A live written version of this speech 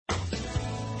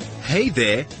Hey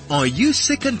there, are you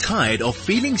sick and tired of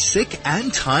feeling sick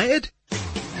and tired?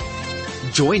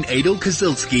 Join Aidel,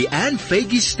 Kazilsky and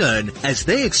Faygie Sztern as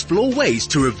they explore ways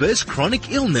to reverse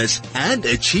chronic illness and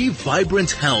achieve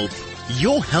vibrant health.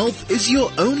 Your health is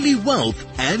your only wealth,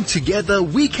 and together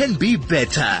we can be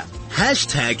better.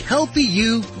 #Healthy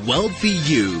You, Wealthy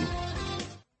You.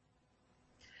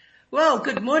 Well,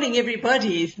 good morning,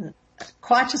 everybody.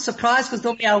 Quite a surprise because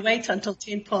normally I wait until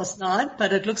 9:10,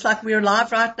 but it looks like we're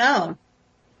live right now.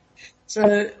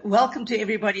 So welcome to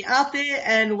everybody out there,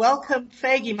 and welcome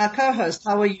Faygie, my co-host.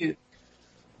 How are you?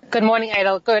 Good morning,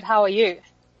 Aidel. Good. How are you?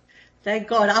 Thank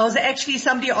God.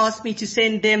 Somebody asked me to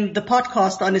send them the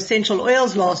podcast on essential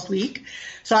oils last week.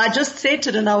 So I just sent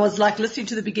it and I was like listening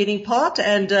to the beginning part,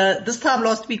 and this time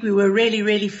last week we were really,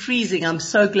 really freezing. I'm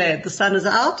so glad the sun is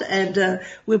out and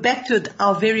we're back to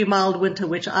our very mild winter,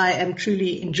 which I am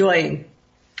truly enjoying.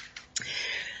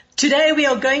 Today we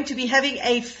are going to be having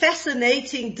a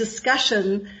fascinating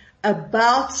discussion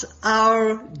about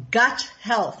our gut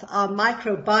health, our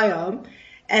microbiome,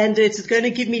 and it's going to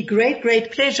give me great,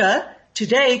 great pleasure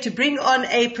today to bring on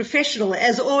a professional,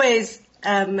 as always.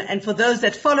 And for those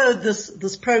that follow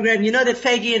this program, you know that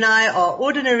Faygie and I are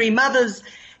ordinary mothers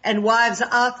and wives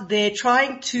out there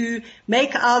trying to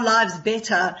make our lives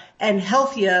better and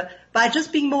healthier by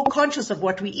just being more conscious of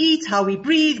what we eat, how we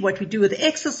breathe, what we do with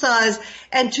exercise,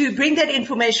 and to bring that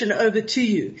information over to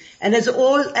you. And as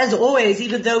always,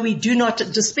 even though we do not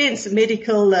dispense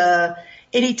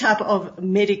any type of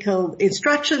medical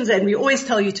instructions, and we always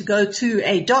tell you to go to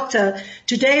a doctor,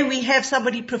 today we have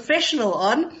somebody professional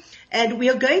on, and we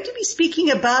are going to be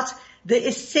speaking about the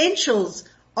essentials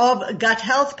of gut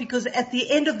health, because at the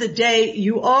end of the day,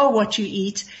 you are what you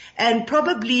eat, and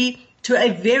probably to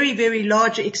a very, very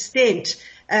large extent,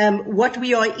 what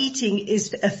we are eating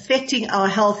is affecting our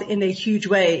health in a huge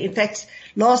way. In fact,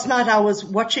 last night I was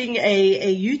watching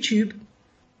a YouTube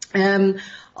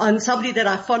on somebody that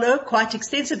I follow quite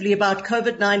extensively about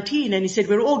COVID-19, and he said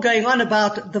we're all going on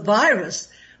about the virus,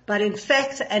 but in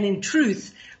fact and in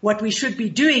truth, what we should be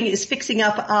doing is fixing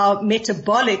up our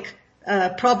metabolic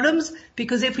problems,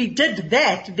 because if we did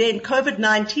that, then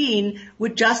COVID-19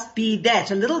 would just be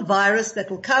that, a little virus that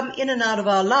will come in and out of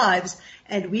our lives,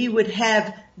 and we would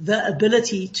have the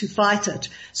ability to fight it.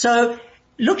 So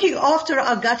looking after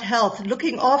our gut health,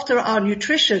 looking after our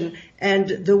nutrition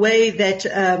and the way that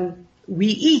we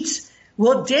eat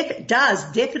does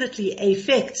definitely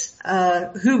affect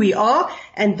who we are,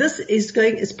 and this is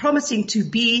promising to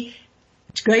be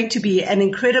an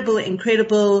incredible,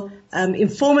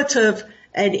 informative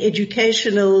and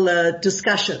educational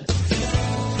discussion.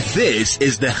 This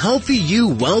is the Healthy You,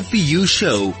 Wealthy You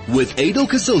show with Aidel,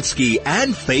 Kazilsky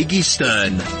and Faygie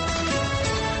Sztern.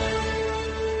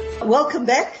 Welcome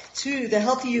back to the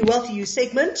Healthy You, Wealthy You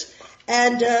segment,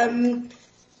 and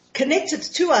connected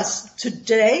to us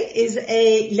today is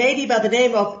a lady by the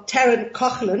name of Taryn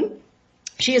Coghlan.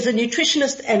 She is a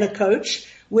nutritionist and a coach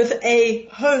with a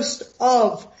host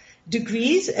of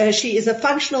degrees. She is a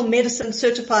functional medicine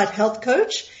certified health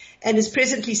coach and is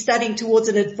presently studying towards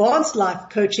an advanced life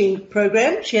coaching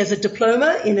program. She has a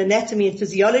diploma in anatomy and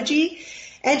physiology,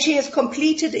 and she has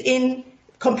completed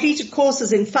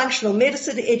courses in functional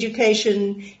medicine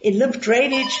education, in lymph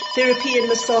drainage therapy and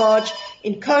massage,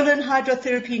 in colon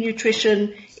hydrotherapy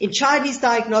nutrition, in Chinese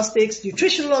diagnostics,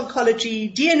 nutritional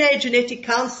oncology, DNA genetic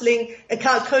counseling,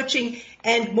 coaching,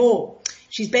 and more.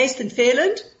 She's based in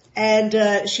Fairland,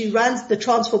 and she runs the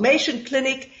Transformation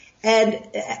Clinic and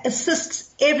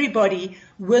assists everybody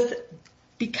with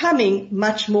becoming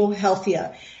much more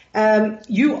healthier.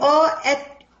 You are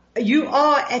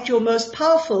at your most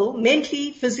powerful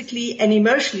mentally, physically, and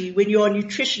emotionally when you are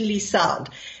nutritionally sound.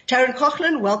 Taryn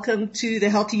Coghlan, welcome to the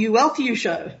Healthy You, Wealthy You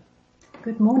show.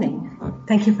 Good morning.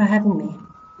 Thank you for having me.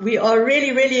 We are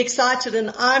really, really excited,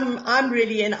 and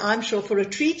I'm sure for a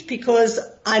treat, because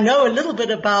I know a little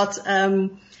bit about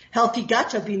healthy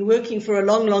gut. I've been working for a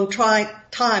long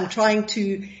time trying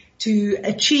to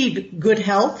achieve good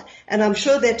health, and I'm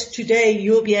sure that today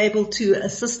you'll be able to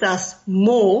assist us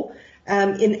more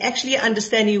in actually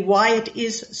understanding why it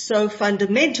is so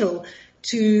fundamental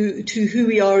to who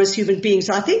we are as human beings.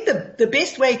 So I think the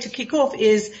best way to kick off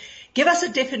is give us a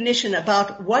definition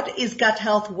about what is gut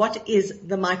health, what is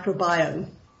the microbiome.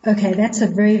 Okay, that's a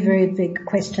very, very big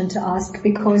question to ask,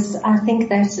 because I think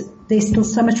that there's still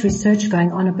so much research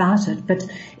going on about it. But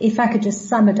if I could just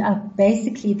sum it up,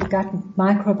 basically the gut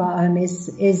microbiome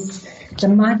is the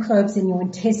microbes in your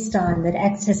intestine that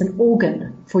acts as an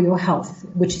organ for your health,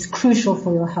 which is crucial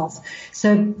for your health.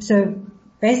 So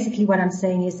basically what I'm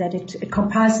saying is that it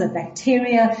comprises of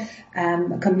bacteria,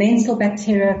 commensal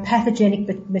bacteria, pathogenic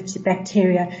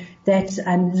bacteria that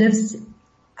lives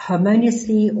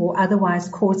harmoniously or otherwise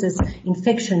causes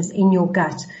infections in your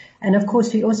gut. And of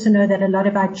course, we also know that a lot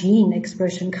of our gene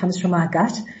expression comes from our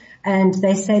gut. And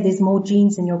they say there's more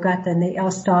genes in your gut than there are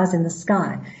stars in the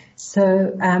sky.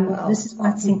 So this is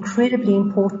why it's incredibly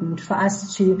important for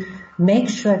us to make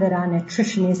sure that our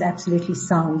nutrition is absolutely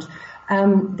sound.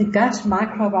 The gut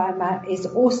microbiome is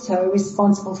also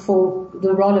responsible for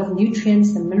the role of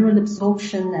nutrients and mineral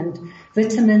absorption and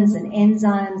vitamins and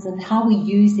enzymes and how we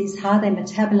use these, how they're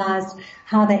metabolized,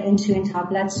 how they enter into our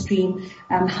bloodstream,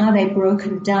 how they're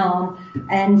broken down.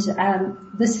 And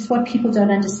this is what people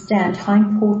don't understand, how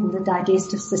important the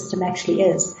digestive system actually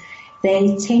is.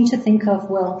 They tend to think of,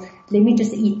 well, let me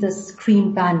just eat this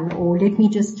cream bun, or let me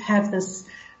just have this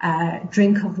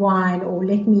drink of wine, or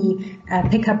let me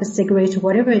pick up a cigarette, or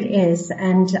whatever it is,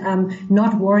 and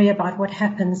not worry about what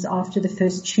happens after the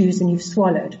first chews and you've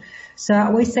swallowed. So I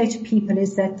always say to people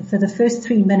is that for the first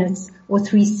 3 minutes or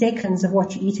 3 seconds of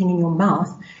what you're eating in your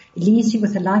mouth, it leaves you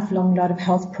with a lifelong lot of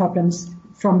health problems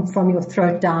from your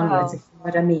throat downwards, if you know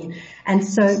what I mean. And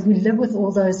so we live with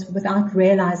all those without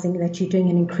realizing that you're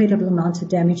doing an incredible amount of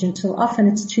damage until often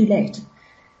it's too late.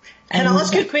 Can I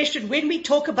ask you a question? When we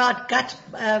talk about gut,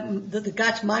 the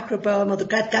gut microbiome or the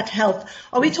gut health,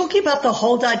 are we talking about the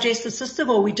whole digestive system,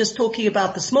 or are we just talking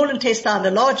about the small intestine,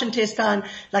 the large intestine?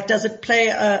 Like, does it play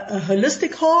a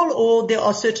holistic role, or there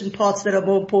are certain parts that are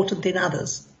more important than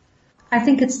others? I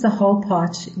think it's the whole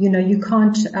part. You know, you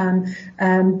can't,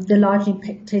 the large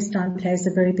intestine plays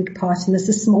a very big part, and there's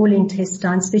the small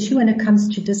intestine, especially when it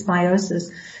comes to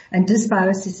dysbiosis. And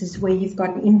dysbiosis is where you've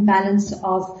got an imbalance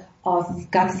of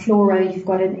gut flora. You've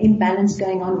got an imbalance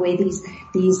going on where these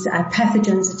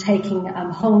pathogens are taking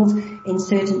hold in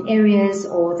certain areas,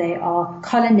 or they are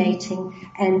collinating,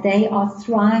 and they are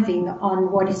thriving on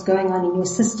what is going on in your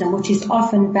system, which is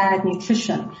often bad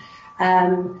nutrition.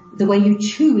 The way you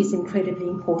chew is incredibly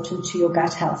important to your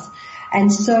gut health.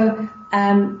 And so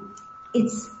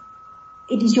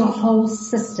it is your whole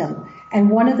system. And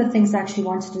one of the things I actually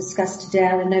want to discuss today,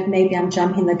 I don't know if maybe I'm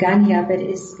jumping the gun here, but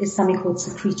is something called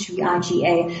secretory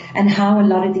IgA, and how a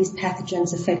lot of these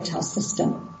pathogens affect our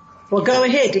system. Well, go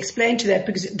ahead, explain to that,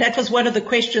 because that was one of the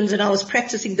questions, and I was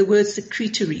practicing the word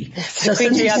secretory.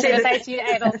 Secretory, I was going to say to you,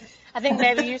 Aidel, I think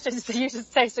maybe you should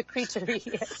say secretory.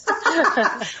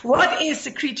 Yes. What is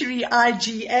secretory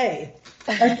IgA?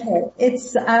 Okay,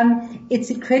 it's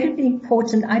incredibly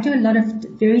important. I do a lot of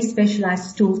very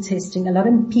specialized stool testing. A lot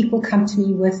of people come to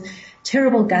me with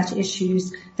terrible gut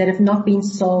issues that have not been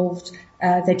solved.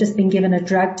 They've just been given a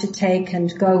drug to take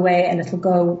and go away, and it'll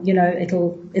go, you know,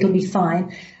 it'll be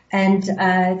fine. And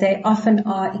they often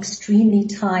are extremely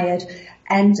tired.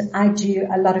 And I do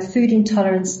a lot of food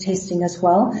intolerance testing as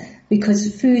well,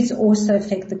 because foods also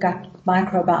affect the gut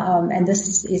microbiome, and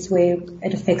this is where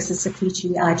it affects the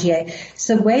secretory IgA.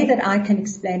 So the way that I can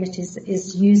explain it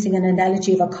is using an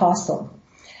analogy of a castle.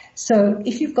 So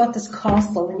if you've got this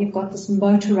castle and you've got this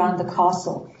moat around the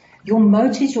castle, your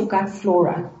moat is your gut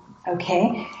flora,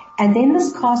 okay? And then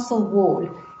this castle wall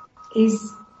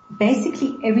is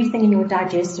basically everything in your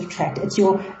digestive tract. It's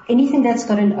anything that's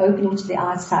got an opening to the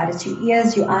outside. It's your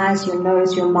ears, your eyes, your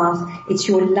nose, your mouth. It's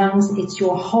your lungs. It's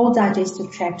your whole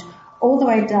digestive tract, all the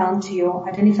way down to your,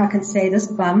 I don't know if I can say this,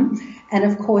 bum, and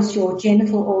of course your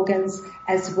genital organs,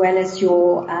 as well as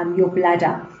your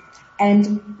bladder.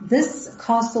 And this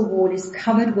castle wall is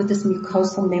covered with this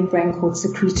mucosal membrane called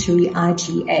secretory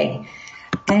IgA.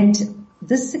 And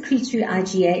this secretory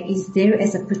IgA is there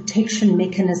as a protection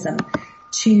mechanism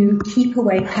to keep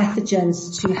away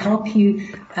pathogens, to help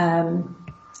you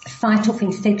fight off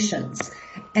infections.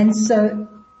 And so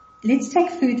let's take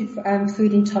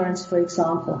food intolerance, for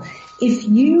example. If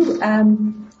you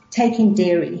take in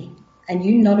dairy and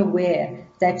you're not aware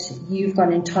that you've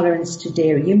got intolerance to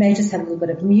dairy, you may just have a little bit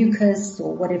of mucus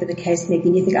or whatever the case may be,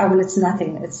 and you think, oh, well, it's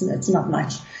nothing, it's not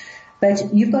much.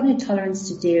 But you've got intolerance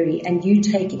to dairy, and you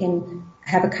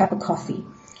have a cup of coffee,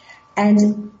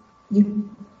 and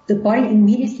the body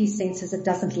immediately senses it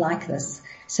doesn't like this.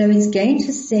 So it's going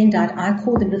to send out, I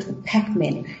call them little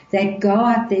Pac-Men. They go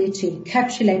out there to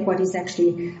encapsulate what is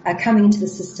actually coming into the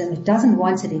system. It doesn't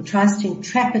want it. It tries to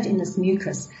entrap it in this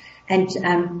mucus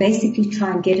and basically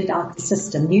try and get it out of the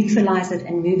system, neutralize it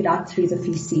and move it out through the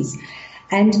feces.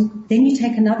 And then you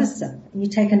take another sip, and you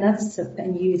take another sip,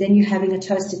 and then you're having a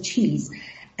toasted cheese.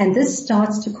 And this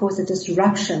starts to cause a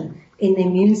disruption in the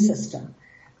immune system.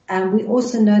 We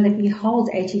also know that we hold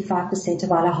 85%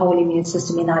 of our whole immune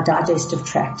system in our digestive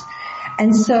tract.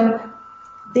 And so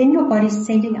then your body's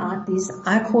sending out these,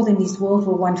 I call them these World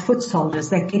War I foot soldiers.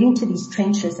 They get into these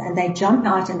trenches and they jump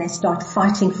out and they start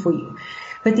fighting for you.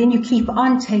 But then you keep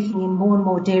on taking in more and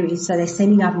more dairy, so they're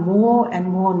sending out more and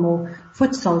more and more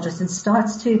foot soldiers, and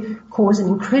starts to cause an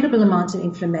incredible amount of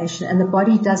inflammation, and the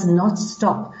body does not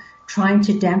stop trying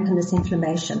to dampen this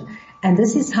inflammation. And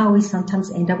this is how we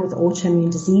sometimes end up with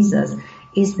autoimmune diseases,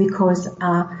 is because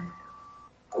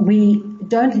we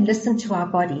don't listen to our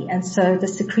body. And so the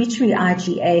secretory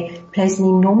IgA plays an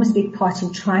enormous big part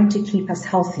in trying to keep us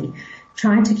healthy,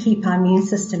 trying to keep our immune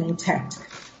system intact.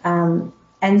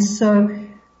 And so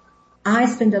I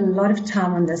spend a lot of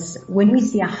time on this. When we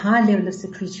see a high level of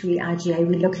secretory IgA,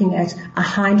 we're looking at a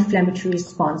high inflammatory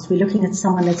response. We're looking at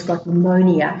someone that's got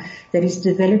pneumonia, that is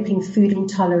developing food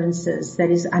intolerances, that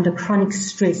is under chronic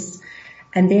stress.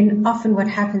 And then often what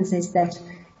happens is that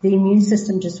the immune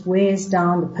system just wears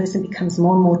down. The person becomes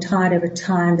more and more tired over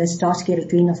time. They start to get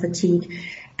adrenal fatigue.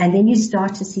 And then you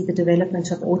start to see the development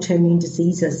of autoimmune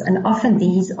diseases. And often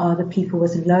these are the people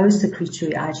with low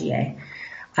secretory IgA.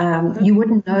 You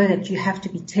wouldn't know that you have to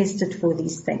be tested for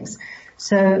these things.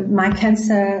 So my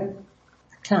cancer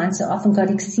clients have often got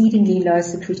exceedingly low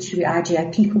secretory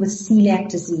IgA, people with celiac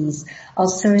disease,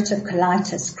 ulcerative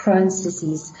colitis, Crohn's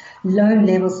disease, low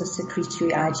levels of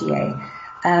secretory IgA.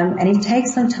 And it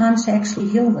takes some time to actually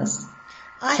heal this.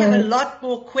 I have a lot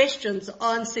more questions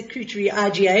on secretory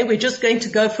IgA. We're just going to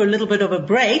go for a little bit of a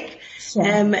break, sure.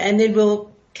 And then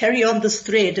we'll carry on this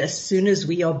thread as soon as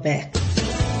we are back.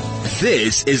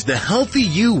 This is the Healthy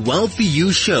You, Wealthy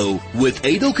You show with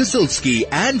Aidel Kazilsky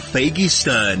and Faygie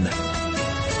Sztern.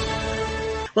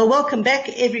 Well, welcome back,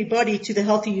 everybody, to the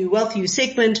Healthy You, Wealthy You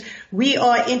segment. We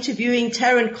are interviewing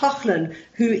Taryn Coghlan,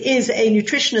 who is a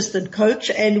nutritionist and coach,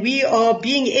 and we are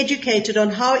being educated on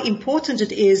how important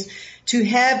it is to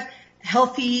have a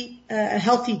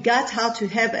healthy gut, how to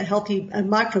have a healthy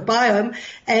microbiome.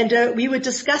 And we were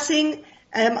discussing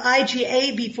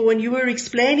IgA before, and you were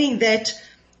explaining that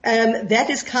that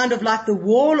is kind of like the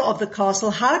wall of the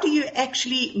castle. How do you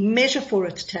actually measure for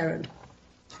it, Taryn?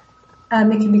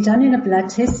 It can be done in a blood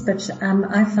test, but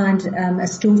I find a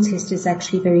stool test is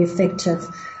actually very effective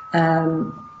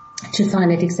to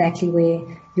find out exactly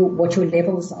what your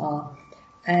levels are,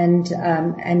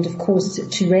 and of course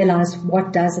to realize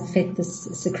what does affect this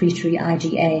secretory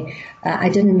IgA. I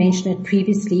didn't mention it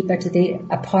previously, but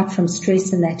apart from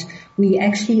stress and that, we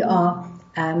actually are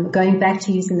going back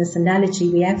to using this analogy,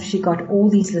 we actually got all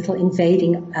these little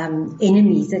invading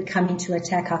enemies that come in to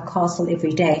attack our castle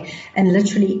every day. And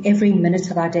literally every minute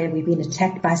of our day we've been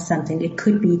attacked by something. It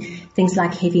could be things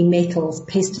like heavy metals,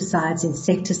 pesticides,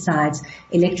 insecticides,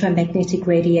 electromagnetic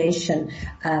radiation,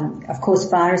 of course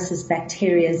viruses,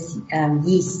 bacteria,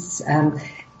 yeasts.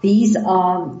 These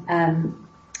are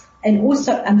and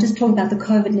also I'm just talking about the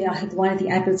COVID. I had one of the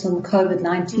adverts on the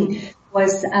COVID-19.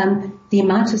 Was the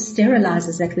amount of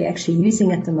sterilizers that we're actually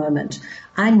using at the moment.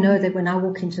 I know that when I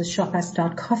walk into a shop, I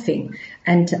start coughing,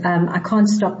 and I can't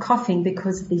stop coughing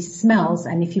because of these smells,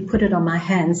 and if you put it on my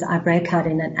hands, I break out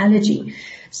in an allergy.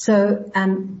 So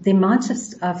the amount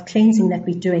of cleansing that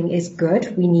we're doing is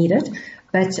good. We need it,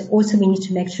 but also we need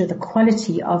to make sure the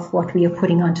quality of what we are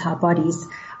putting onto our bodies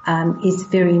is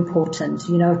very important.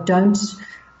 You know, don't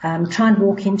try and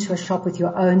walk into a shop with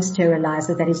your own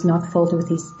sterilizer that is not filled with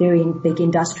these very big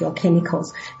industrial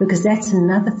chemicals, because that's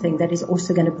another thing that is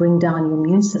also going to bring down your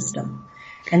immune system.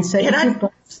 And so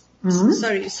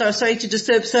sorry to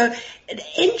disturb. So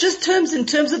in terms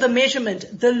of the measurement,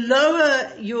 the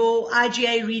lower your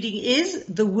IgA reading is,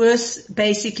 the worse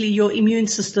basically your immune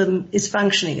system is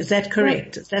functioning. Is that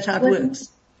correct? Is that how it works?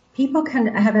 People can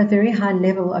have a very high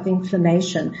level of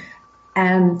inflammation,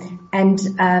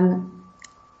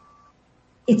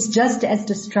 it's just as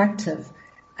destructive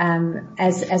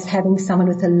as having someone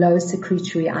with a low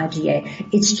secretory IgA.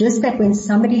 It's just that when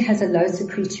somebody has a low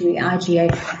secretory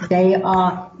IgA, they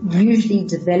are usually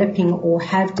developing or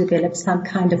have developed some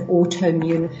kind of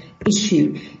autoimmune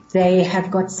issue. They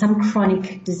have got some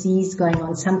chronic disease going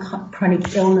on, some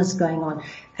chronic illness going on,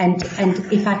 and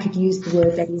if I could use the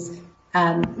word, that is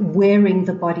wearing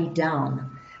the body down.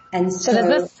 And so does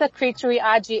this secretory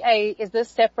IgA, is this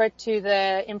separate to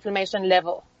the inflammation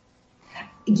level?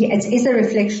 Yeah, it is a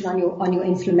reflection on your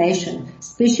inflammation,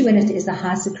 especially when it is a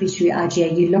high secretory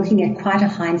IgA. You're looking at quite a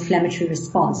high inflammatory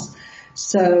response.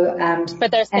 So,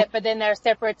 but then there are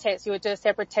separate tests. You would do a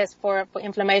separate test for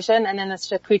inflammation, and then the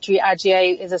secretory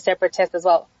IgA is a separate test as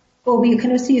well. Well, you can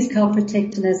also use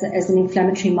calprotectin as an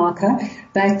inflammatory marker,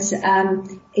 but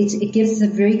it gives us a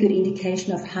very good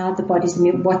indication of how the body's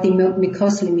what the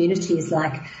mucosal immunity is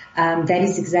like. That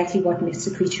is exactly what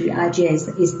secretory IgA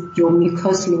is your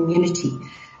mucosal immunity.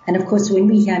 And of course, when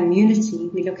we hear immunity,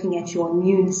 we're looking at your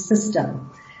immune system.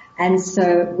 And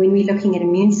so when we're looking at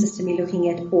immune system, we're looking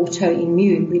at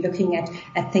autoimmune, we're looking at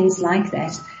things like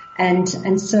that.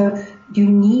 And so you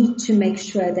need to make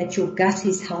sure that your gut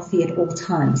is healthy at all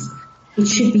times. It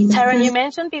should be. Taryn, you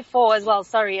mentioned before as well,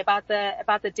 sorry, about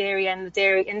the dairy and the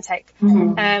dairy intake.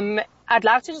 Mm-hmm. I'd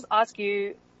like to just ask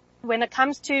you, when it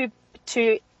comes to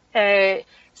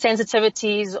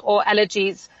sensitivities or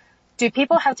allergies, do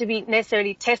people have to be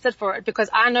necessarily tested for it? Because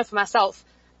I know for myself,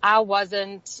 I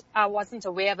wasn't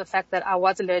aware of the fact that I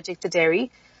was allergic to dairy.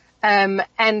 And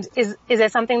is there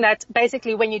something that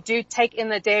basically when you do take in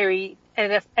the dairy,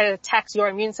 it attacks your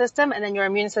immune system, and then your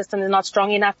immune system is not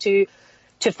strong enough to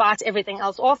fight everything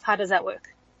else off? How does that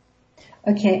work?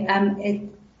 Okay,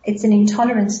 it's an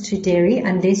intolerance to dairy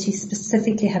unless you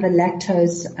specifically have a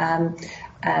lactose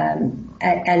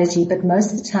allergy, but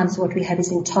most of the times what we have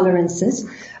is intolerances,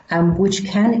 which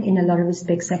can in a lot of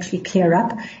respects actually clear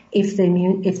up if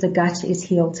the gut is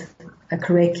healed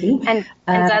correctly. And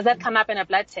does that come up in a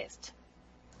blood test?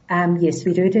 Yes,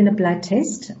 we do it in a blood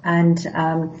test, and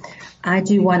I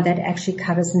do one that actually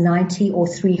covers 90 or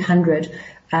 300.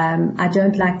 I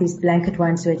don't like these blanket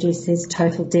ones where it just says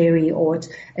total dairy or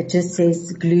it just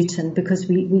says gluten, because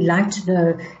we like to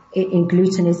know in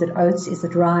gluten, is it oats, is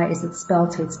it rye, is it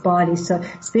spelt, it's barley. So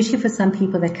especially for some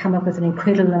people that come up with an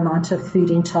incredible amount of food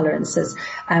intolerances,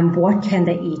 what can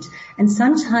they eat? And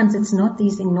sometimes it's not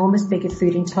these enormous big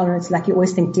food intolerances like you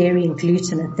always think dairy and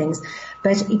gluten and things,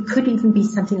 but it could even be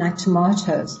something like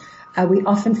tomatoes. We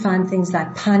often find things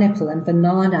like pineapple and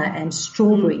banana and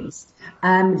strawberries,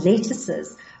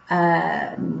 lettuces,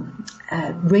 red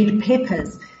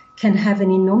peppers can have an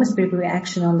enormous big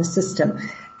reaction on the system.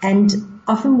 And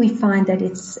often we find that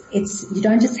it's you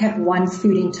don't just have one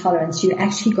food intolerance, you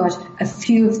actually got a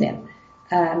few of them.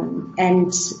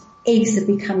 And eggs have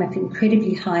become up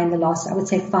incredibly high in the last, I would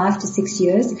say 5 to 6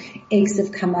 years. Eggs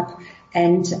have come up,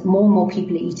 and more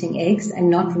people are eating eggs and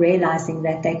not realizing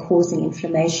that they're causing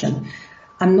inflammation.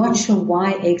 I'm not sure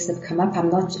why eggs have come up.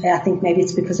 I think maybe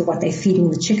it's because of what they're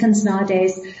feeding the chickens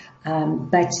nowadays.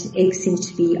 But eggs seem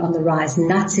to be on the rise.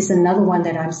 Nuts is another one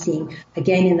that I'm seeing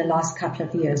again in the last couple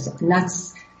of years.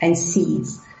 Nuts and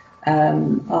seeds,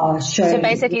 are showing. So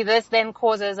basically this then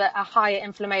causes a higher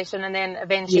inflammation and then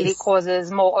eventually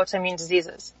causes more autoimmune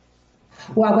diseases.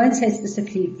 Well, I won't say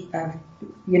specifically,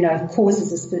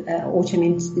 causes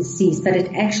autoimmune disease, but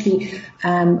it actually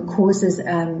causes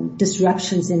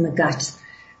disruptions in the gut,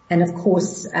 and of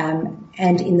course, and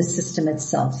in the system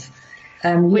itself,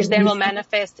 which then will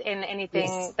manifest in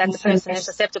anything that the person is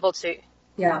susceptible to.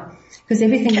 Yeah, because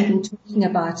everything we've been talking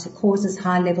about causes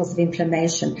high levels of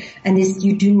inflammation, and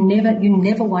you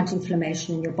never want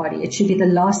inflammation in your body. It should be the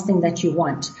last thing that you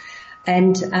want,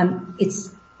 and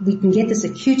we can get this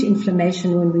acute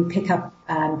inflammation when we pick up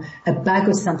a bug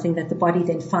or something that the body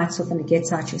then fights off and it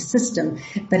gets out your system.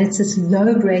 But it's this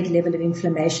low-grade level of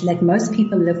inflammation that most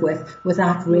people live with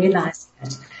without realizing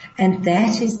it. And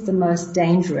that is the most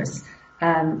dangerous,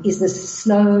 is this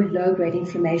slow, low-grade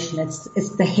inflammation.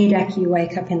 It's the headache you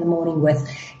wake up in the morning with.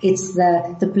 It's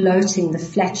the bloating, the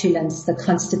flatulence, the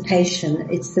constipation.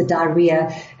 It's the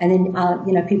diarrhea. And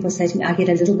then, people say to me, I get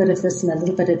a little bit of this and a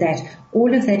little bit of that.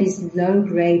 All of that is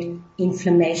low-grade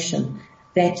inflammation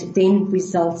that then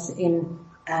results in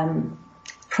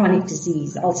chronic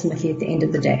disease ultimately at the end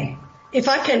of the day. If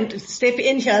I can step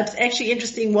in here, it's actually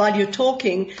interesting while you're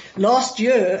talking. Last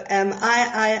year,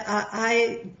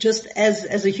 I just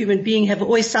as a human being have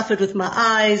always suffered with my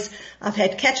eyes. I've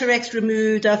had cataracts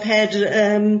removed. I've had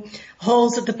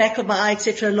holes at the back of my eye,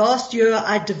 etc. Last year,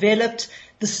 I developed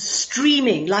the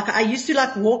streaming. Like I used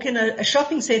to walk in a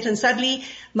shopping center and suddenly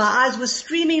my eyes were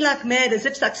streaming like mad, as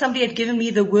if like somebody had given me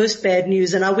the worst bad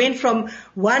news. And I went from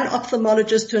one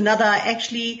ophthalmologist to another. I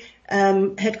actually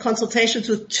had consultations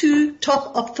with 2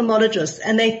 top ophthalmologists,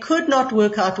 and they could not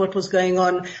work out what was going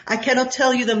on. I cannot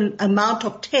tell you the amount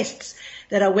of tests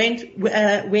that I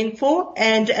went for,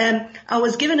 and I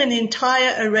was given an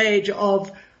entire array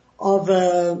of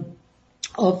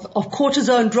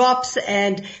cortisone drops,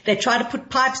 and they tried to put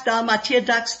pipes down my tear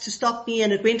ducts to stop me,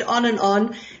 and it went on.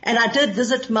 And I did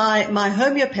visit my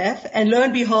homeopath, and lo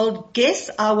and behold, guess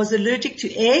I was allergic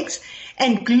to eggs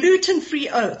and gluten-free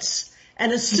oats.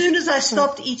 And as soon as I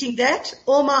stopped eating that,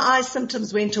 all my eye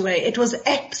symptoms went away. It was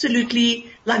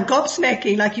absolutely like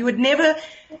gobsmacking. Like you would never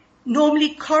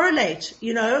normally correlate,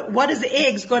 what has the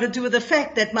eggs got to do with the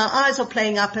fact that my eyes are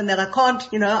playing up and that I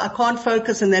can't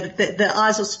focus, and that the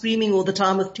eyes are streaming all the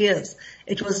time with tears.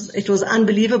 It was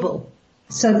unbelievable.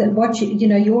 So that what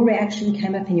your reaction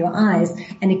came up in your eyes,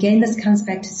 and again this comes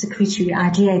back to secretory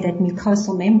IgA, that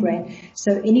mucosal membrane.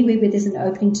 So anywhere where there's an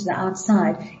opening to the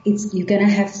outside,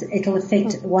 it'll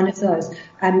affect one of those.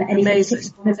 And if it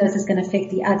affects one of those, it's going to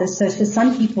affect the other. So for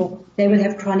some people, they will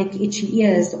have chronic itchy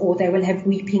ears, or they will have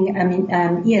weeping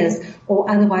ears,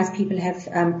 or otherwise people have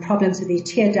problems with their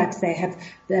tear ducts. They have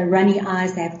the runny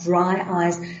eyes, they have dry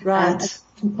eyes. Right.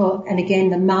 And again,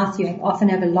 the mouth, often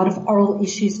have a lot of oral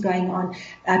issues going on.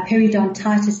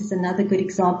 Periodontitis is another good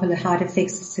example of how it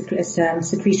affects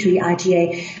secretory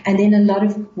IgA. And then a lot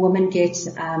of women get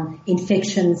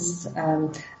infections,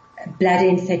 bladder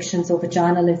infections or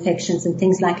vaginal infections and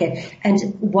things like it.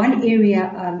 And one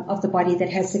area of the body that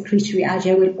has secretory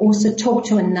IgA will also talk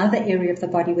to another area of the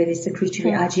body where there's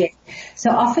secretory IgA.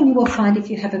 So often you will find if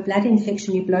you have a bladder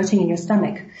infection, you're bloating in your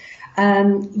stomach.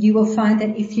 You will find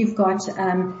that if you've got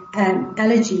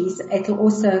allergies, it'll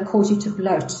also cause you to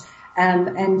bloat.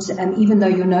 And even though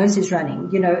your nose is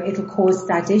running, it'll cause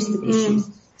digestive issues.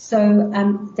 So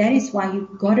that is why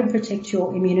you've got to protect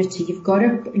your immunity. You've got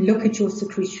to look at your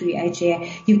secretory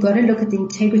IgA. You've got to look at the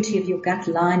integrity of your gut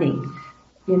lining.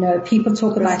 People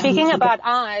talk about speaking about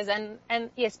eyes and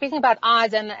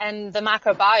the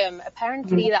microbiome.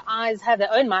 Apparently, the eyes have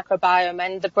their own microbiome,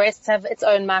 and the breasts have its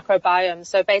own microbiome.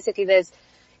 So basically, there's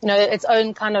its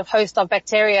own kind of host of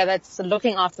bacteria that's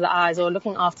looking after the eyes or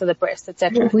looking after the breast,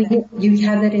 etc. Well, you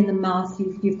have it in the mouth.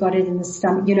 You've got it in the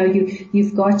stomach.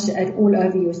 You've got it all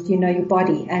over your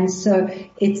body, and so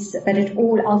but it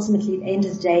all ultimately at the end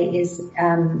of the day is.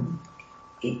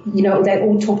 They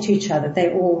all talk to each other.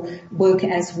 They all work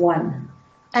as one.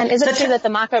 And is it true that the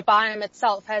microbiome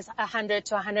itself has 100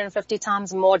 to 150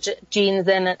 times more genes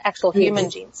than actual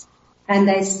human genes? And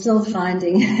they're still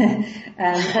finding,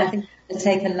 I think it'll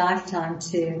take a lifetime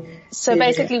to. So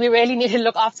basically we really need to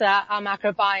look after our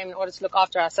microbiome in order to look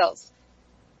after ourselves.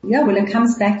 Yeah, well it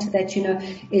comes back to that,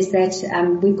 is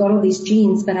that, we've got all these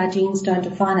genes, but our genes don't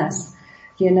define us.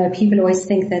 People always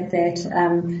think that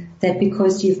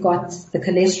because you've got the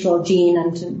cholesterol gene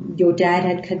and your dad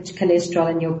had cholesterol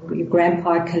and your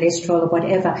grandpa had cholesterol or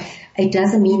whatever, it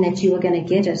doesn't mean that you are going to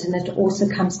get it. And it also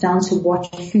comes down to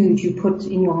what food you put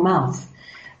in your mouth.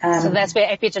 So that's where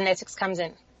epigenetics comes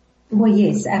in. Well,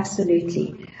 yes,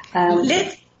 absolutely.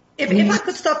 If I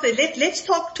could stop there, let's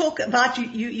talk about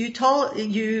you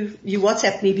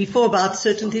WhatsApped me before about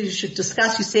certain things you should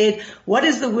discuss. You said, what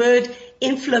is the word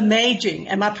inflammaging?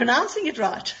 Am I pronouncing it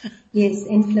right? Yes,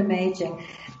 inflammaging.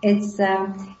 It's,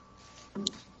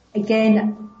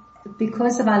 again,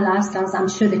 because of our lifestyles, I'm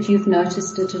sure that you've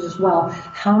noticed it as well,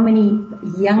 how many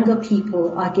younger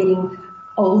people are getting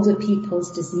older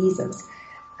people's diseases.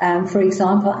 For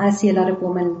example, I see a lot of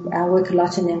women, I work a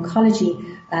lot in the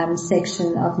oncology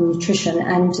section of nutrition,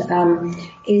 and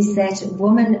is that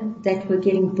women that were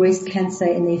getting breast cancer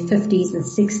in their 50s and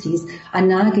 60s are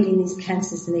now getting these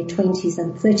cancers in their 20s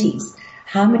and 30s.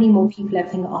 How many more people are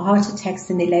having heart attacks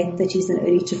in their late 30s and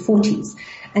early to 40s?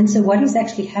 And so what is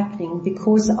actually happening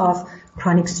because of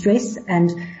chronic stress,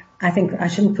 and I think I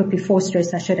shouldn't put before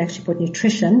stress, I should actually put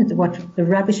nutrition, the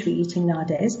rubbish we're eating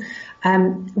nowadays.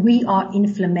 We are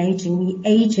inflammaging, we're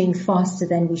aging faster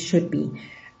than we should be.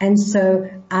 And so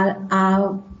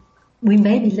we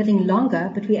may be living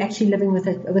longer, but we're actually living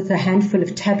with a handful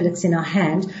of tablets in our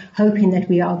hand, hoping that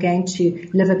we are going to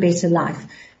live a better life.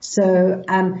 So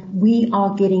we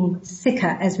are getting sicker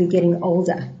as we're getting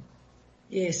older.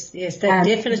 Yes, that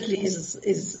definitely is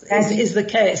the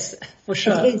case, for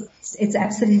sure. It's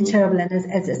absolutely terrible, and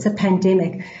it's a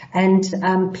pandemic,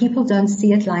 and people don't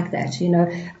see it like that.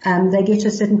 They get to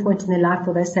a certain point in their life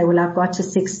where they say, well, I've got to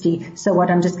 60, so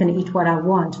what, I'm just going to eat what I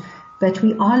want. But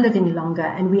we are living longer,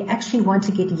 and we actually want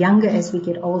to get younger as we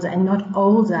get older, and not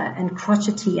older and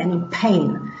crotchety and in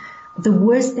pain. The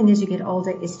worst thing as you get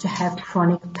older is to have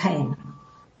chronic pain.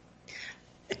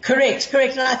 Correct.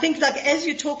 And I think, as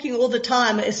you're talking all the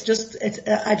time,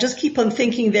 I just keep on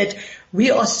thinking that we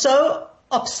are so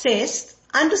obsessed,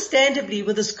 understandably,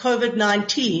 with this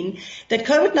COVID-19, that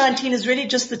COVID-19 is really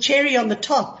just the cherry on the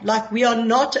top. We are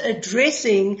not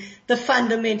addressing the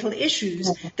fundamental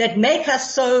issues that make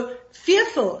us so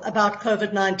fearful about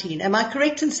COVID-19. Am I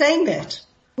correct in saying that?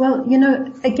 Well,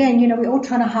 again, we're all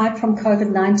trying to hide from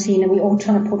COVID-19, and we're all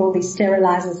trying to put all these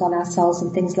sterilizers on ourselves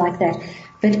and things like that.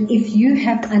 But if you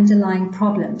have underlying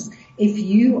problems, if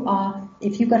you've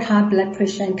got high blood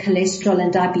pressure and cholesterol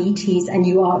and diabetes, and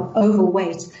you are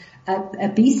overweight,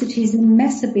 obesity is a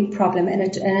massive big problem, and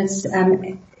it's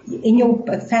in your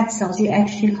fat cells, you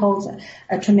actually hold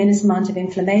a tremendous amount of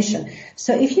inflammation.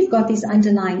 So if you've got these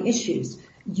underlying issues,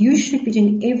 you should be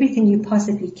doing everything you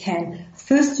possibly can,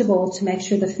 first of all, to make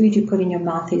sure the food you put in your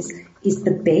mouth is is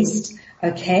the best.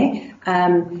 Okay.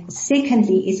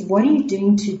 Secondly is what are you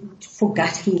doing for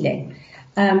gut healing?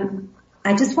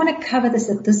 I just want to cover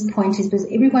this at this point is because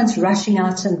everyone's rushing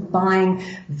out and buying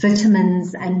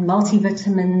vitamins and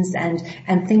multivitamins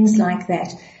and things like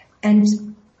that. And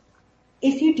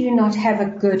if you do not have a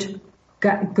good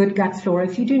gut flora,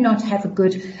 if you do not have a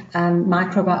good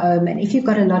microbiome, and if you've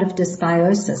got a lot of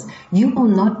dysbiosis, you will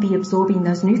not be absorbing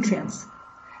those nutrients.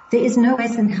 There is no way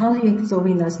in how you're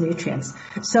absorbing those nutrients.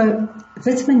 So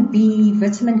vitamin B,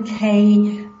 vitamin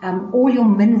K, all your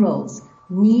minerals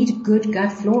need good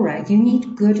gut flora. You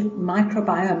need good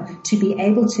microbiome to be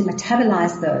able to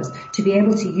metabolize those, to be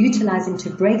able to utilize them, to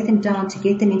break them down, to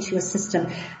get them into your system,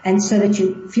 and so that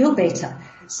you feel better.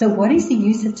 So what is the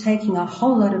use of taking a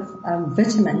whole lot of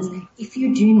vitamins if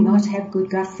you do not have good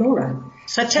gut flora?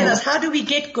 So tell us, how do we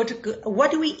get good,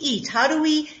 what do we eat? How do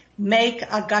we make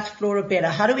our gut flora better?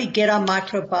 How do we get our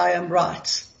microbiome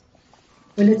right?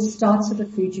 Well, it starts with the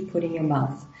food you put in your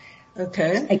mouth.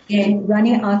 Okay. Again,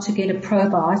 running out to get a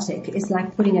probiotic is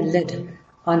like putting a lid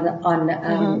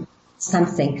on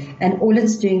something, and all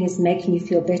it's doing is making you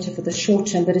feel better for the short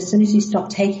term, but as soon as you stop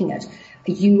taking it,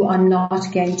 you are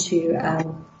not going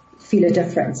to feel a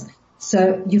difference.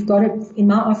 So you've got to, in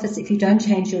my office, if you don't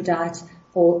change your diet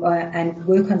or and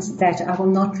work on that, I will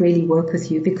not really work with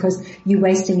you because you're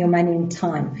wasting your money and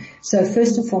time. So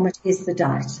first and foremost is the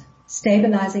diet.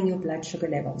 Stabilizing your blood sugar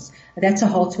levels. That's a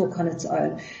whole talk on its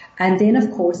own. And then,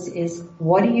 of course, is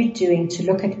what are you doing to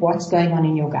look at what's going on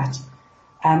in your gut?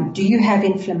 Do you have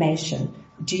inflammation?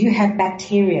 Do you have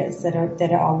bacteria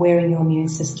that are wearing your immune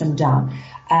system down?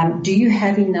 Do you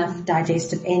have enough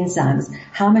digestive enzymes?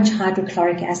 How much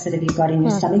hydrochloric acid have you got in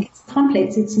your stomach? It's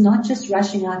complex. It's not just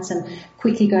rushing out and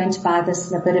quickly going to buy this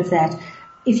and a bit of that.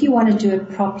 If you want to do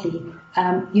it properly,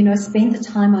 spend the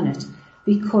time on it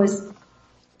because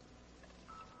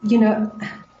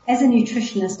as a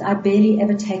nutritionist, I barely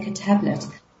ever take a tablet.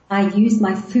 I use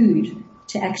my food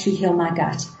to actually heal my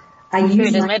gut. I use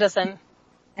food as medicine.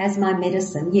 As my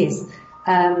medicine, yes.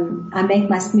 I make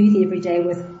my smoothie every day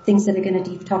with things that are going to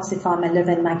detoxify my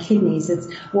liver and my kidneys.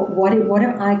 It's what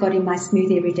have I got in my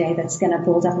smoothie every day that's going to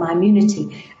build up my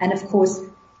immunity? And of course,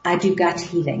 I do gut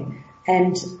healing.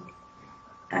 And,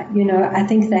 I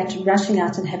think that rushing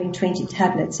out and having 20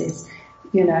 tablets is,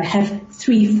 have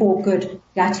 3-4 good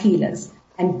gut healers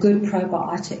and good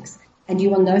probiotics, and you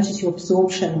will notice your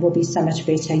absorption will be so much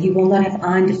better. You will not have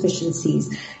iron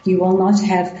deficiencies. You will not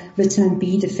have vitamin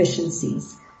B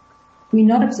deficiencies. We're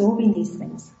not absorbing these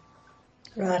things.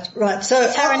 Right.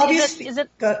 So Taryn, obviously, is it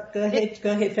go ahead,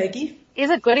 Faygie. Is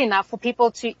it good enough for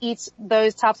people to eat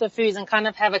those types of foods and kind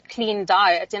of have a clean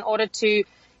diet in order to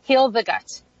heal the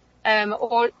gut?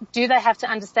 Or do they have to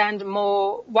understand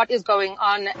more what is going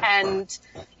on and,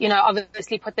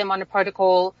 obviously put them on a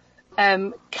protocol?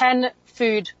 Can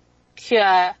food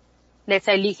cure, let's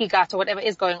say, leaky gut or whatever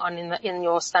is going on in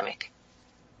your stomach?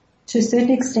 To a certain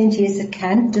extent, yes, it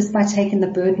can, just by taking the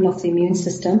burden off the immune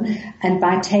system and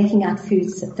by taking out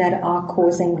foods that are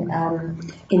causing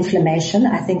inflammation.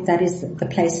 I think that is the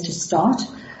place to start.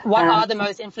 What are the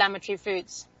most inflammatory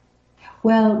foods?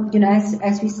 Well,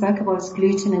 as we spoke about,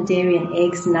 gluten and dairy and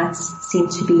eggs, nuts seem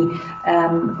to be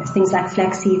things like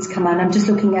flax seeds come on. I'm just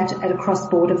looking at across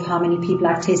board of how many people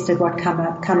I've tested, what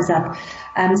comes up.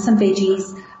 Some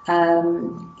veggies,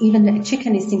 even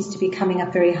chicken seems to be coming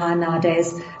up very high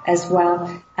nowadays as well.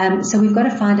 So we've got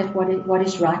to find out what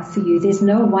is right for you. There's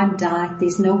no one diet,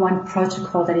 there's no one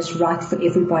protocol that is right for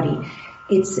everybody.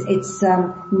 We've got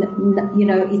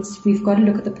to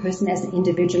look at the person as an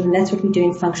individual, and that's what we do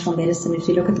in functional medicine, is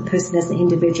we look at the person as an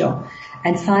individual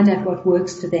and find out what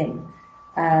works for them,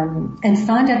 and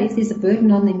find out if there's a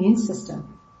burden on the immune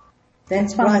system.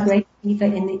 That's why I'm a great believer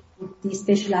in these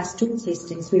specialized stool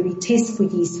testings, where we test for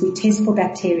yeast, we test for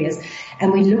bacteria,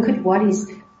 and we look at what is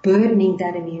burdening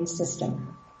that immune system.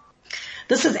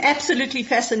 This is absolutely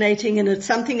fascinating, and it's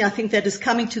something I think that is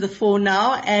coming to the fore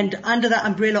now, and under the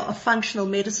umbrella of functional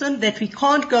medicine, that we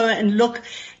can't go and look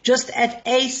just at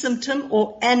a symptom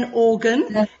or an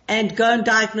organ and go and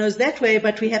diagnose that way,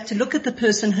 but we have to look at the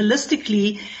person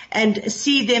holistically and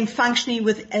see them functioning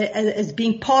as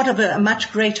being part of a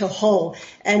much greater whole.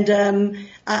 And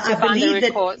I believe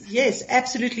that, yes,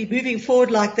 absolutely, moving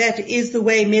forward like that is the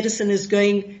way medicine is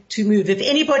going to move. If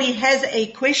anybody has a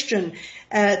question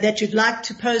that you'd like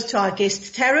to pose to our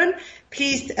guest Taryn,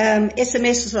 please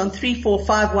SMS us on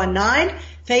 34519.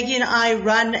 Faygie and I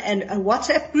run a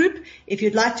WhatsApp group if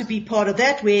you'd like to be part of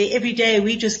that, where every day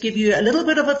we just give you a little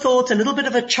bit of a thought, a little bit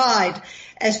of a chide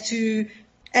as to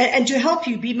And to help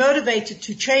you be motivated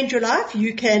to change your life,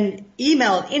 you can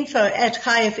email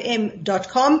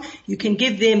info@chaifm.com. You can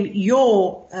give them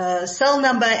your cell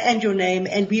number and your name,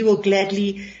 and we will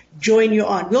gladly join you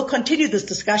on. We'll continue this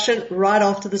discussion right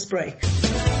after this break.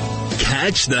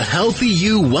 Catch the Healthy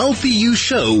You, Wealthy You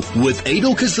show with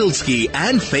Aidel Kazilsky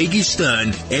and Faygie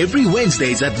Sztern every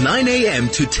Wednesdays at 9 a.m.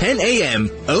 to 10 a.m.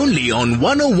 only on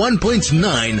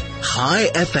 101.9 High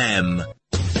FM.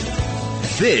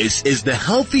 This is the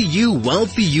Healthy You,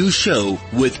 Wealthy You show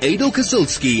with Aidel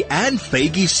Kazilsky and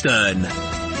Faygie Sztern.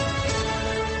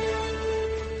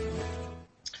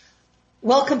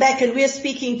 Welcome back, and we are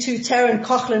speaking to Taryn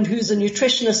Coghlan, who's a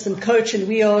nutritionist and coach, and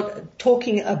we are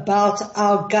talking about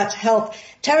our gut health.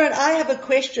 Taryn, I have a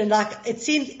question. Like it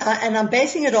seems, and I'm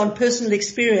basing it on personal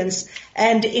experience,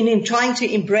 and in trying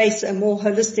to embrace a more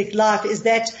holistic life, is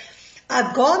that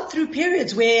I've gone through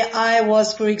periods where I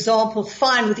was, for example,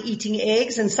 fine with eating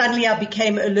eggs, and suddenly I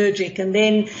became allergic, and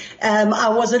then I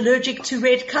was allergic to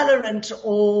red colorant,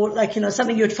 or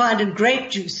something you'd find in grape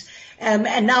juice,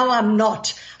 and now I'm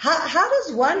not. How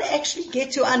does one actually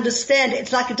get to understand?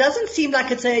 It's like it doesn't seem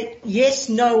like it's a yes,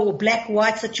 no, or black,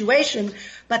 white situation,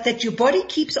 but that your body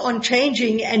keeps on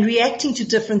changing and reacting to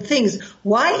different things.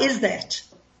 Why is that?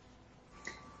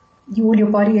 Your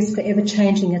body is forever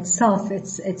changing itself.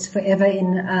 It's forever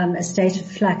in a state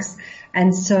of flux.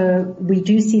 And so we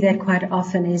do see that quite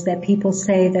often, is that people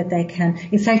say that they can.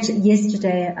 In fact,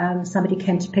 yesterday, somebody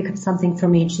came to pick up something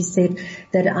from me, and she said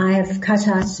that I have cut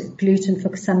out gluten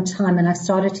for some time, and I've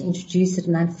started to introduce it,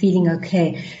 and I'm feeling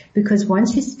okay. Because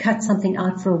once you cut something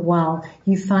out for a while,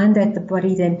 you find that the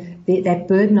body then, that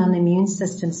burden on the immune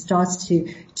system starts to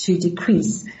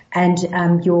decrease, and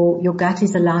your gut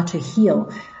is allowed to heal.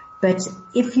 But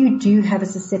if you do have a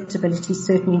susceptibility,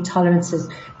 certain intolerances,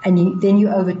 and then you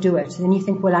overdo it, then you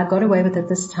think, well, I got away with it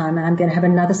this time, and I'm going to have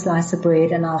another slice of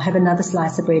bread, and I'll have another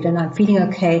slice of bread, and I'm feeling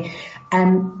okay,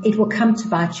 and it will come to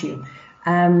bite you.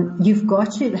 You've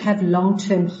got to have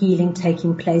long-term healing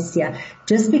taking place here.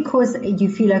 Just because you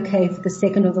feel okay for the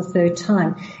second or the third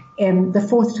time, the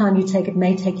fourth time you take it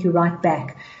may take you right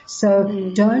back. So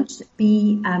don't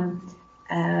be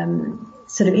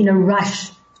sort of in a rush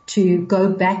to go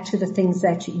back to the things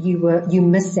that you're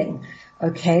missing,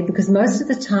 okay? Because most of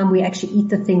the time we actually eat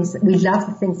the things, we love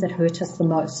the things that hurt us the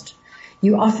most.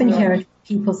 You often hear it,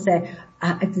 people say,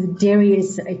 dairy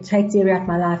take dairy out of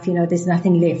my life, there's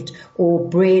nothing left, or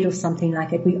bread or something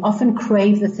like it. We often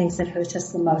crave the things that hurt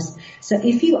us the most. So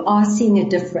if you are seeing a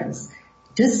difference,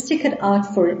 just stick it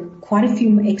out for quite a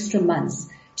few extra months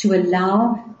to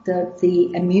allow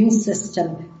the immune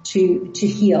system to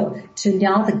heal, to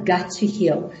allow the gut to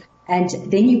heal. And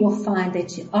then you will find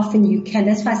that often you can,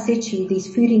 that's why I said to you, these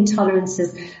food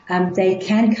intolerances, they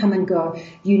can come and go.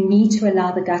 You need to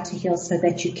allow the gut to heal so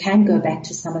that you can go back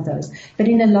to some of those. But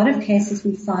in a lot of cases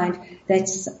we find that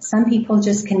some people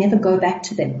just can never go back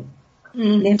to them.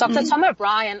 Dr. Tom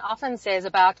O'Brien often says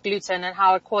about gluten and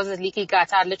how it causes leaky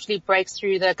gut, how it literally breaks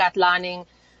through the gut lining.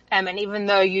 And even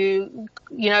though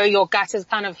your gut is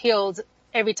kind of healed,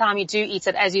 every time you do eat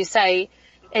it, as you say,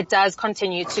 it does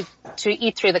continue to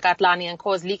eat through the gut lining and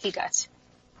cause leaky gut.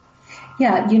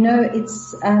 Yeah,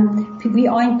 it's, we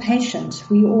are impatient.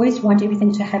 We always want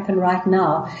everything to happen right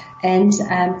now. And,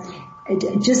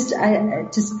 just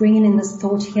bringing in this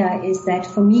thought here is that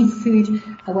for me, food,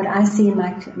 what I see in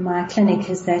my clinic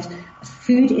is that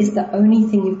food is the only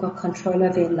thing you've got control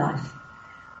over in life.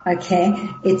 Okay,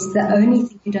 it's the only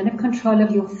thing. You don't have control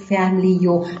of your family,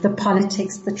 the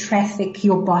politics, the traffic,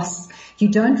 your boss. You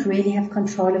don't really have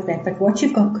control of that. But what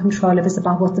you've got control of is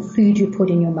about what the food you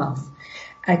put in your mouth.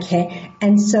 Okay,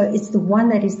 and so it's the one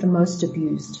that is the most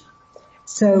abused.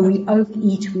 So we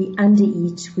overeat, we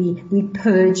undereat, we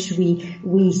purge,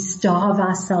 we starve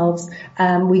ourselves,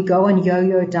 we go on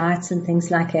yo-yo diets and things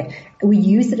like that. We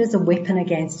use it as a weapon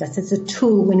against us. It's a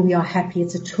tool when we are happy.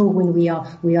 It's a tool when we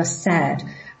are sad.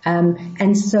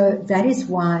 And so that is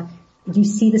why you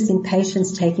see this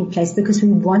impatience taking place, because we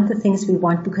want the things we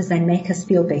want because they make us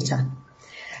feel better.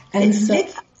 And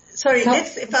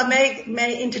if I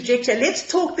may interject here,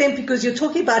 let's talk then, because you're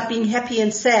talking about being happy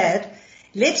and sad.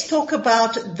 Let's talk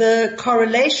about the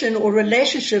correlation or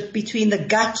relationship between the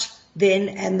gut then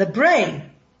and the brain.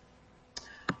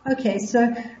 Okay,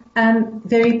 so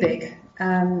very big.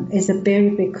 Is a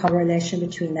very big correlation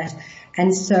between that.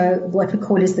 And so what we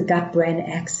call is the gut-brain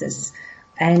axis.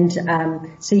 And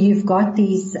so you've got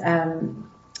these,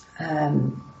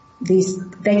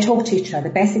 they talk to each other.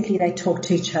 Basically, they talk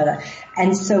to each other.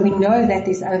 And so we know that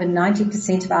there's over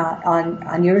 90% of our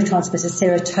neurotransmitter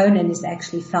serotonin is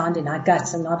actually found in our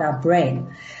guts and not our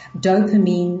brain.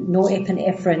 Dopamine,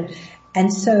 norepinephrine,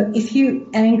 And so if you're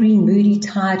angry, moody,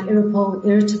 tired,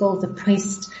 irritable,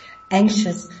 depressed,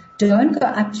 anxious, don't go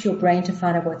up to your brain to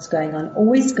find out what's going on.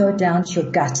 Always go down to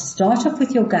your gut. Start off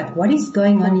with your gut. What is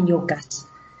going on in your gut?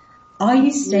 Are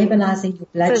you stabilizing your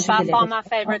blood This is sugar by far level? my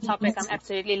favorite topic. I'm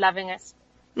absolutely loving it.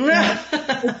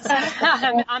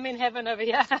 I'm in heaven over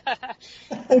here.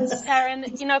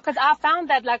 Taryn, because I found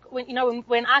that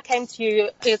when I came to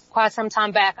you quite some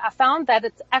time back, I found that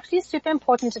it's actually super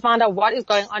important to find out what is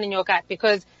going on in your gut,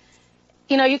 because,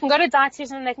 you can go to a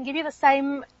dietitian and they can give you the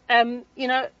same,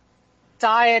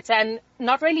 diet and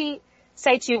not really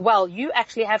say to you, well, you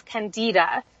actually have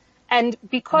candida. And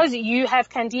because you have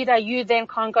candida, you then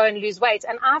can't go and lose weight.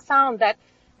 And I found that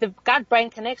the gut-brain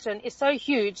connection is so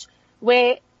huge,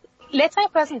 where let's say a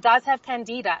person does have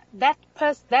candida, that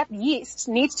yeast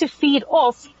needs to feed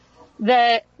off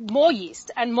the more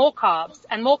yeast and more carbs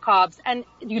and more carbs. And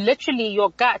your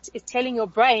gut is telling your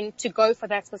brain to go for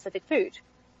that specific food.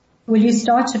 Well, you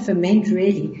start to ferment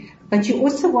really, but you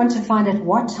also want to find out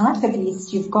what type of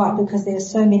yeast you've got, because there are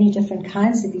so many different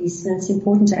kinds of yeast, and it's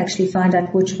important to actually find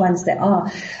out which ones there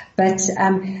are. But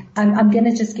I'm going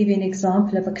to just give you an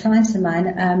example of a client of mine.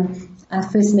 I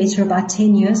first met her about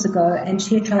 10 years ago, and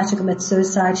she had tried to commit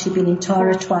suicide. She'd been in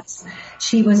Tara twice.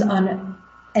 She was on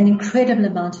an incredible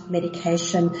amount of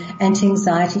medication,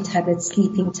 anti-anxiety tablets,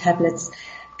 sleeping tablets,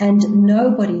 and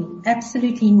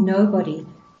absolutely nobody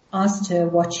asked her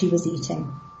what she was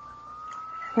eating.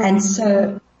 And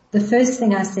so the first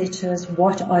thing I said to her is,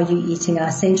 what are you eating? I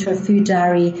sent her a food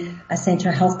diary. I sent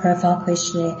her a health profile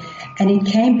questionnaire, and it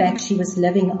came back she was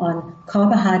living on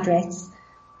carbohydrates,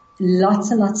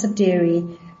 lots and lots of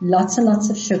dairy, lots and lots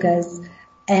of sugars.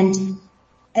 And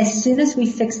as soon as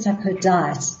we fixed up her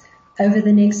diet, over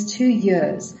the next 2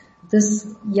 years, this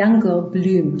young girl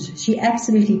bloomed. She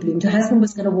absolutely bloomed. Her husband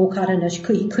was going to walk out on her.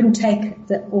 He couldn't take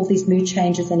all these mood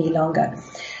changes any longer.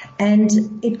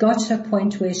 And it got to a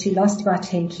point where she lost about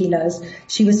 10 kilos.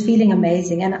 She was feeling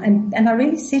amazing. And I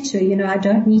really said to her, I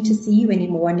don't need to see you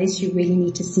anymore unless you really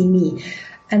need to see me.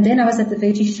 And then I was at the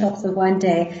veggie shop the one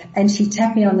day, and she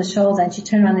tapped me on the shoulder, and she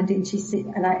turned around and she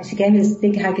gave me this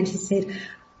big hug, and she said,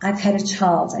 I've had a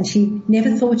child. And she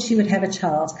never thought she would have a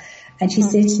child. And she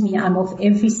said to me, I'm off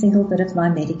every single bit of my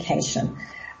medication.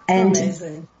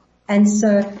 Amazing. And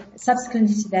so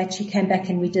subsequently to that, she came back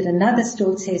and we did another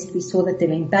stool test. We saw that there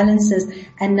were imbalances,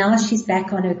 and now she's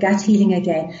back on her gut healing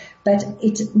again. But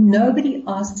nobody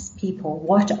asks people,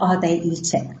 what are they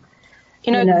eating?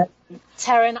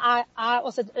 Taryn, I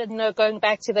also, going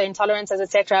back to the intolerances,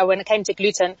 etc., when it came to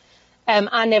gluten,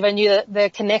 I never knew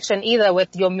the connection either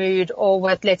with your mood or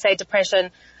with, let's say, depression.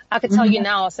 I could tell you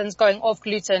now, since going off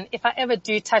gluten, if I ever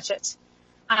do touch it,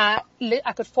 I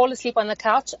could fall asleep on the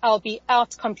couch. I'll be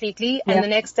out completely, and the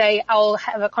next day I'll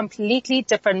have a completely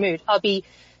different mood. I'll be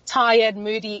tired,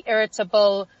 moody,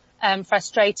 irritable,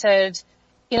 frustrated,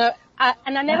 and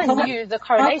I never knew the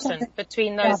correlation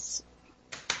between those.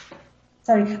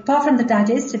 Sorry, apart from the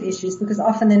digestive issues, because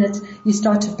often then you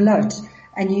start to bloat.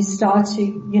 And you start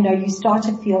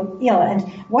to feel ill. And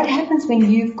what happens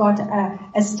when you've got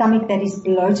a stomach that is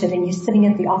bloated and you're sitting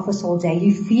at the office all day?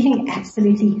 You're feeling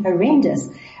absolutely horrendous,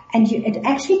 and it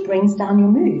actually brings down your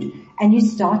mood, and you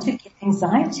start to get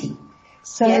anxiety.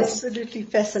 So absolutely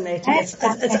fascinating. It's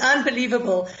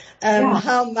unbelievable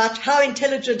how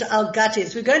intelligent our gut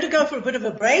is. We're going to go for a bit of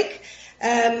a break,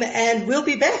 and we'll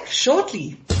be back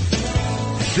shortly.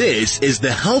 This is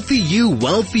the Healthy You,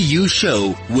 Wealthy You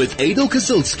show with Aidel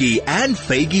Kazilsky and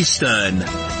Faygie Sztern.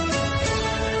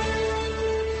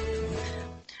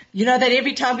 You know that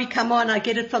every time we come on, I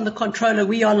get it from the controller,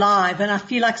 we are live. And I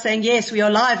feel like saying, yes, we are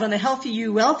live on the Healthy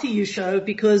You, Wealthy You show,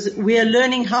 because we are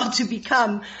learning how to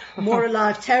become more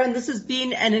alive. Taryn, this has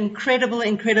been an incredible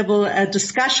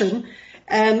discussion.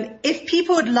 If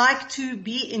people would like to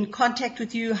be in contact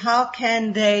with you, how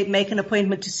can they make an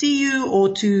appointment to see you or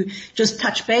to just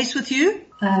touch base with you?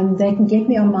 They can get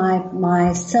me on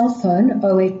my cell phone,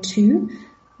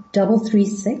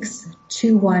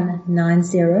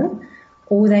 082-336-2190,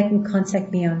 or they can contact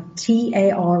me on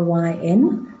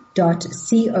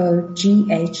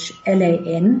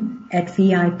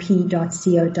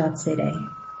taryn.coghlan@vip.co.za.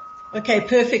 Okay,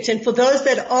 perfect. And for those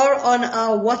that are on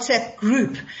our WhatsApp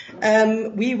group,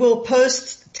 we will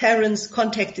post Taryn's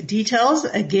contact details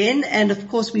again, and of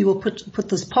course we will put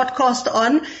this podcast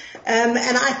on. And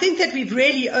I think that we've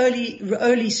really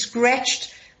only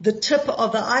scratched the tip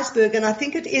of the iceberg. And I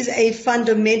think it is a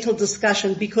fundamental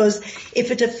discussion, because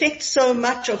if it affects so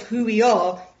much of who we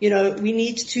are, we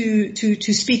need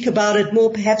to speak about it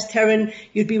more. Perhaps, Taryn,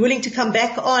 you'd be willing to come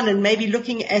back on and maybe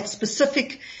looking at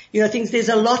specific, things. There's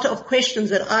a lot of questions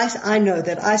that I know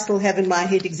that I still have in my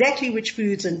head, exactly which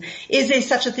foods, and is there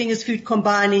such a thing as food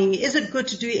combining? Is it good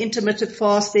to do intermittent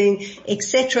fasting, et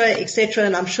cetera,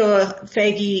 and I'm sure,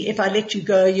 Faygie, if I let you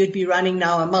go, you'd be running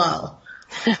now a mile.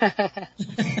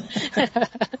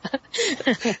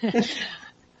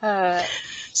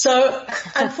 So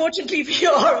unfortunately we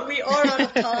are out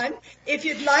of time. If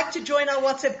you'd like to join our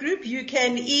WhatsApp group, you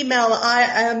can email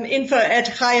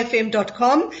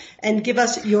info@highfm.com and give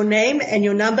us your name and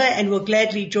your number, and we'll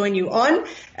gladly join you on.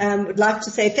 Would like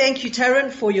to say thank you,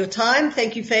 Taryn, for your time.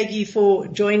 Thank you, Faygie, for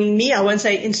joining me. I won't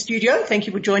say in studio. Thank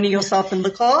you for joining yourself in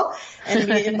the car and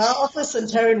me in my office, and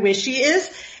Taryn where she is.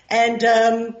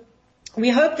 And we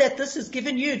hope that this has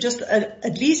given you just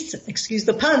at least, excuse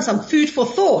the pun, some food for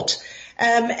thought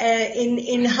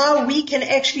in how we can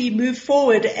actually move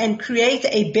forward and create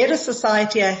a better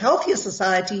society, a healthier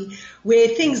society, where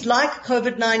things like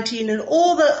COVID-19 and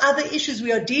all the other issues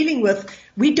we are dealing with,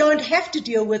 we don't have to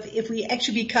deal with if we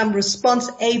actually become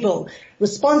responsible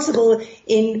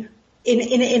in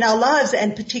our lives,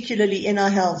 and particularly in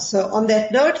our health. So on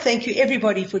that note, thank you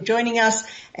everybody for joining us,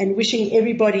 and wishing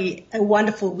everybody a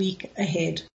wonderful week ahead.